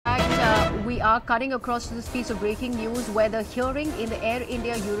we are cutting across to this piece of breaking news where the hearing in the Air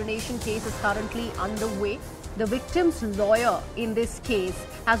India urination case is currently underway. The victim's lawyer in this case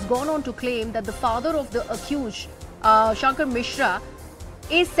has gone on to claim that the father of the accused, Shankar Mishra,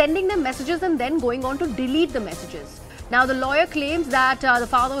 is sending them messages and then going on to delete the messages. Now, the lawyer claims that the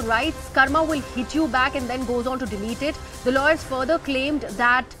father writes, "Karma will hit you back," and then goes on to delete it. The lawyers further claimed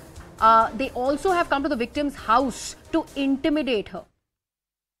that they also have come to the victim's house to intimidate her.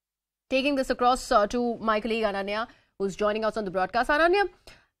 Taking this across to my colleague Ananya, who's joining us on the broadcast. Ananya,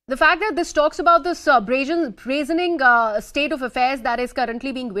 the fact that this talks about this brazening state of affairs that is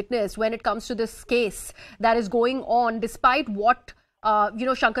currently being witnessed when it comes to this case that is going on, despite what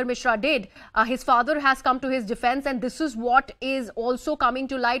Shankar Mishra did, his father has come to his defense, and this is what is also coming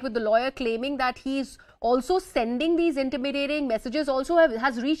to light with the lawyer claiming that he's also sending these intimidating messages, also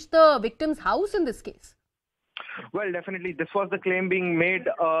has reached the victim's house in this case. Well, definitely, this was the claim being made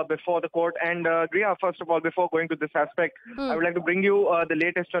before the court. And Griya, first of all, before going to this aspect, I would like to bring you the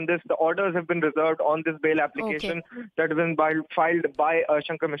latest on this. The orders have been reserved on this bail application that has been filed by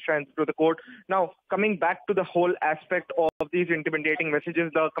Shankar Mishra to the court. Now, coming back to the whole aspect of these intimidating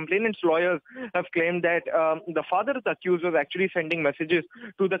messages, the complainant's lawyers have claimed that the father of the accused was actually sending messages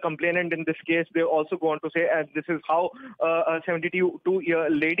to the complainant in this case. They also go on to say, as this is how a 72-year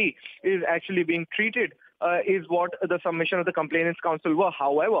lady is actually being treated, is what the submission of the complainant's counsel were.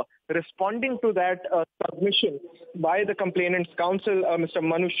 However, responding to that submission by the complainant's counsel, Mr.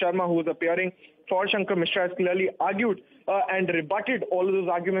 Manu Sharma, who was appearing for Shankar Mishra, has clearly argued and rebutted all of those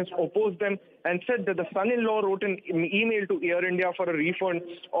arguments, opposed them, and said that the son-in-law wrote an email to Air India for a refund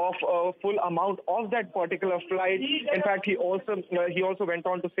of a full amount of that particular flight. In fact, he also went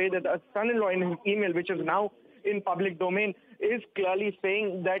on to say that the son-in-law in his email, which is now in public domain, is clearly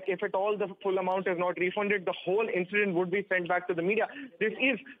saying that if at all the full amount is not refunded, the whole incident would be sent back to the media. This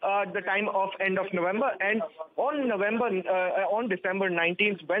is the time of end of November, and on December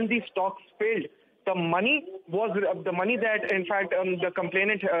 19th, when these talks failed, the money that in fact the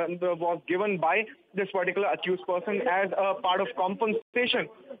complainant was given by this particular accused person as a part of compensation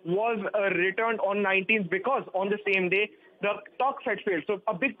was returned on 19th, because on the same day the talks had failed. So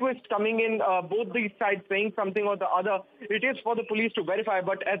a big twist coming in, both these sides saying something or the other. It is for the police to verify,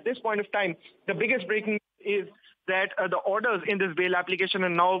 but at this point of time, the biggest breaking is that the orders in this bail application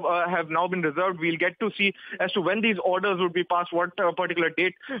have now been reserved. We'll get to see as to when these orders would be passed, what particular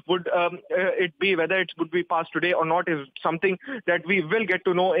date would it be. Whether it would be passed today or not is something that we will get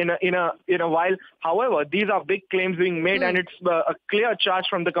to know in a while. However, these are big claims being made, and it's a clear charge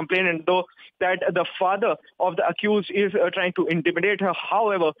from the complainant, though, that the father of the accused is trying to intimidate her.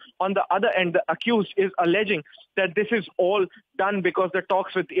 However, on the other end, the accused is alleging that this is all done because the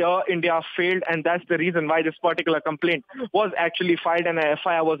talks with Air India failed, and that's the reason why this particular complaint was actually filed and a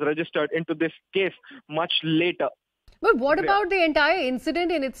FIR was registered into this case much later. But what about the entire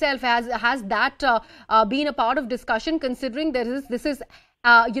incident in itself? Has that been a part of discussion, considering this is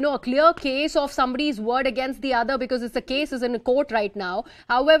a clear case of somebody's word against the other, because the case is in court right now.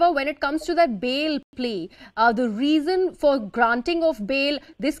 However, when it comes to that bail plea, the reason for granting of bail,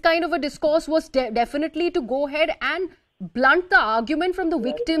 this kind of a discourse was definitely to go ahead and blunt the argument from the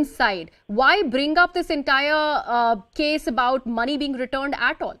victim's side. Why bring up this entire case about money being returned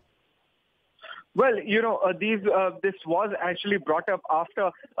at all? Well, this was actually brought up after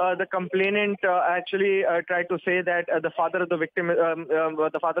the complainant actually tried to say that the father of the victim,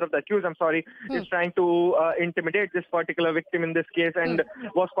 the father of the accused, is trying to intimidate this particular victim in this case, and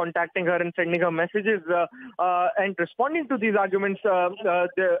was contacting her and sending her messages. And responding to these arguments,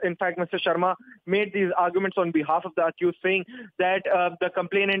 in fact, Mr. Sharma made these arguments on behalf of the accused, saying that the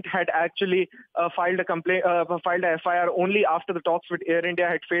complainant had actually filed a FIR only after the talks with Air India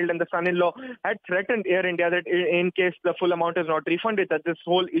had failed, and the son-in-law had threatened Air India that in case the full amount is not refunded, that this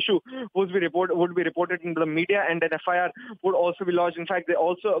whole issue would be reported into the media, and an FIR would also be lodged. In fact, they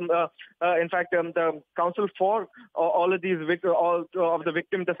also, the counsel for all of the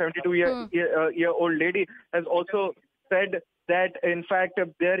victim, the 72-year-old lady, has also said that in fact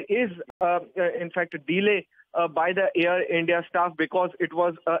there is a delay by the Air India staff because it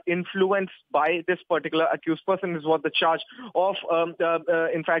was influenced by this particular accused person, is what the charge of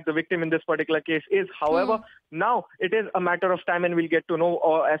in fact the victim in this particular case is. However, now it is a matter of time, and we'll get to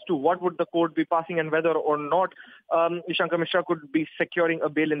know as to what would the court be passing and whether or not Shankar Mishra could be securing a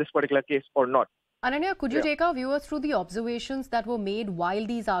bail in this particular case or not. Ananya, could you take our viewers through the observations that were made while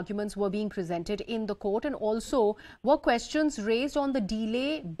these arguments were being presented in the court, and also were questions raised on the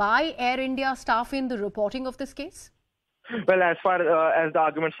delay by Air India staff in the reporting of this case? Well, as far as the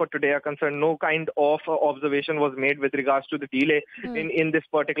arguments for today are concerned, no kind of observation was made with regards to the delay in this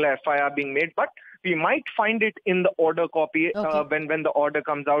particular FIR being made. But we might find it in the order copy when the order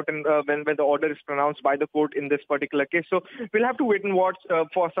comes out and when the order is pronounced by the court in this particular case. So we'll have to wait and watch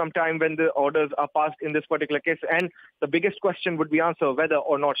for some time when the orders are passed in this particular case. And the biggest question would be answered whether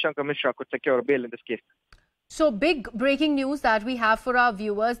or not Shankar Mishra could secure a bail in this case. So, big breaking news that we have for our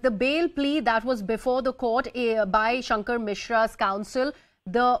viewers. The bail plea that was before the court by Shankar Mishra's counsel,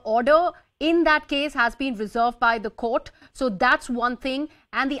 the order in that case has been reserved by the court. So, that's one thing.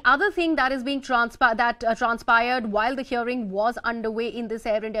 And the other thing that is being transpired while the hearing was underway in this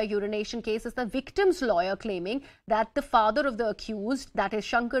Air India urination case is the victim's lawyer claiming that the father of the accused, that is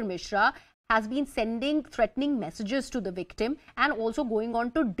Shankar Mishra, has been sending threatening messages to the victim and also going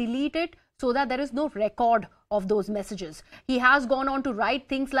on to delete it so that there is no record of those messages. He has gone on to write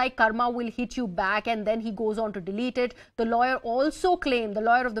things like karma will hit you back, and then he goes on to delete it. The lawyer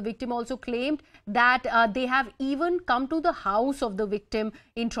of the victim also claimed that they have even come to the house of the victim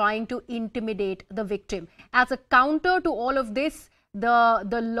in trying to intimidate the victim. As a counter to all of this,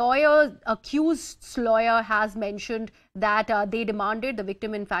 the accused's lawyer has mentioned that the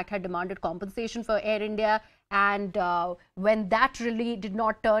victim in fact had demanded compensation for Air India, and when that really did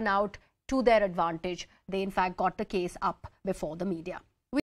not turn out to their advantage, they in fact got the case up before the media.